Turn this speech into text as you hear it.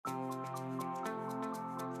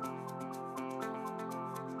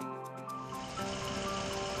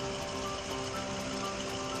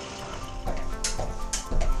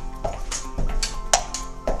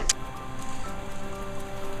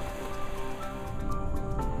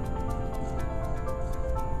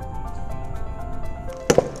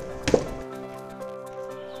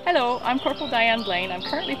I'm Corporal Diane Blaine. I'm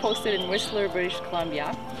currently posted in Whistler, British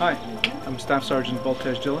Columbia. Hi, I'm Staff Sergeant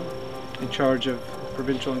Voltage Dillon, in charge of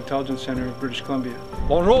Provincial Intelligence Center of British Columbia.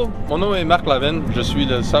 Bonjour, mon nom est Marc Lavigne. Je suis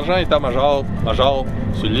le sergent état-major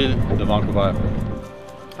sur l'île de Vancouver.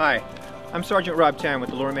 Hi, I'm Sergeant Rob Tan with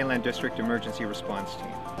the Lower Mainland District Emergency Response Team.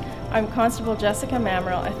 I'm Constable Jessica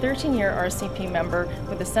Mamrell, a 13-year RCMP member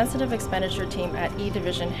with the Sensitive Expenditure Team at E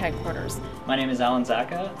Division Headquarters. My name is Alan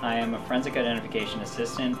Zaka. I am a Forensic Identification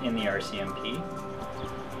Assistant in the RCMP.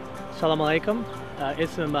 Assalamu alaikum.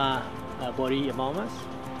 Ism Bori Imamas.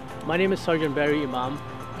 My name is Sergeant Barry Imam.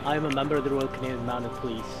 I am a member of the Royal Canadian Mounted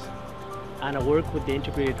Police and I work with the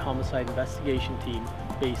Integrated Homicide Investigation Team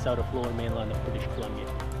based out of Lower Mainland of British Columbia.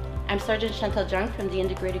 I'm Sergeant Chantal Jung from the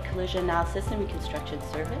Integrated Collision Analysis and Reconstruction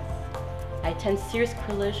Service. I attend serious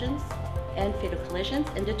collisions and fatal collisions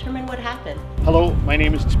and determine what happened. Hello, my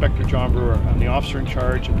name is Inspector John Brewer. I'm the Officer in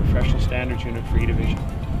Charge of Professional Standards Unit for E Division.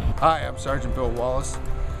 Hi, I'm Sergeant Bill Wallace.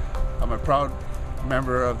 I'm a proud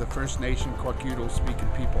member of the First Nation Kwakiutl-speaking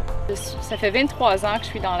people. Ça fait 23 ans que je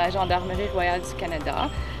suis dans la Gendarmerie royale du Canada.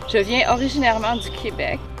 Je viens originairement du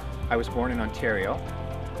Québec. I was born in Ontario.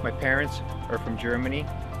 My parents are from Germany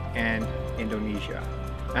and Indonesia.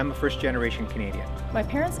 I'm a first-generation Canadian. My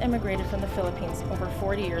parents immigrated from the Philippines over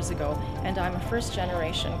 40 years ago, and I'm a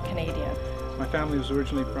first-generation Canadian. My family was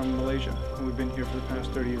originally from Malaysia, and we've been here for the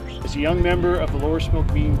past 30 years. As a young member of the Lower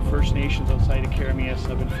Smokebeam First Nations outside of Karamias,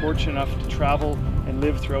 I've been fortunate enough to travel and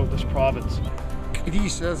live throughout this province. Kadi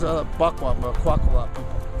says Bakwa, Kwakwala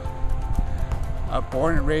people. I'm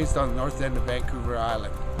born and raised on the north end of Vancouver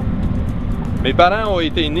Island. Mes parents ont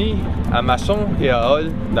été nés à Masson et à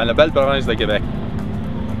Hull, dans la belle province de Québec.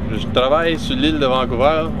 Je travaille sur l'île de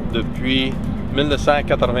Vancouver depuis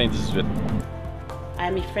 1998.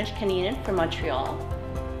 I'm a French Canadian from Montreal,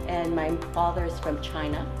 and my father is from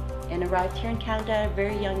China, and arrived here in Canada at a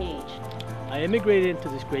very young age. I immigrated into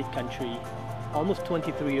this great country almost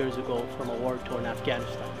 23 years ago from a war-torn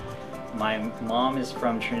Afghanistan. My mom is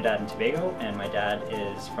from Trinidad and Tobago and my dad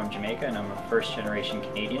is from Jamaica, and I'm a first-generation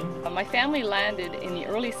Canadian. My family landed in the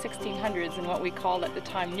early 1600s in what we called at the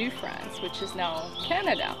time New France, which is now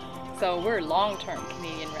Canada. So we're long-term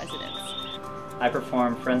Canadian residents. I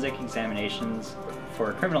perform forensic examinations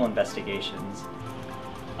for criminal investigations.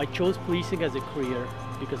 I chose policing as a career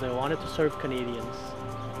because I wanted to serve Canadians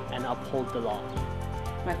and uphold the law.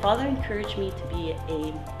 My father encouraged me to be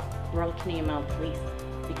a Royal Canadian Mounted Police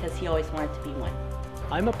because he always wanted to be one.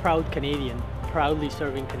 I'm a proud Canadian, proudly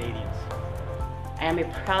serving Canadians. I am a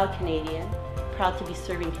proud Canadian, proud to be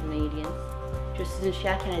serving Canadians. Je suis une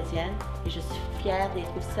fière Canadienne et je suis fière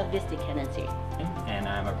d'être au service des Canadiens. And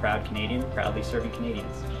I'm a proud Canadian, proudly serving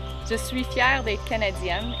Canadians. Je suis fière d'être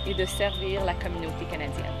canadienne et de servir la communauté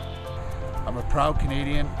canadienne. I'm a proud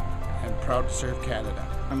Canadian and proud to serve Canada.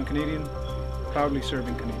 I'm a Canadian, proudly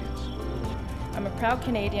serving Canadians. I'm a proud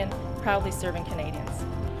Canadian, proudly serving Canadians.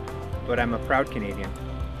 But I'm a proud Canadian,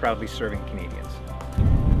 proudly serving Canadians.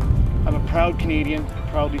 I'm a proud Canadian,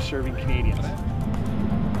 proudly serving Canadians.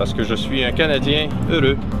 Parce que je suis un Canadien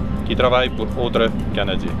heureux qui travaille pour autres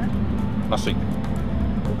Canadiens. Merci.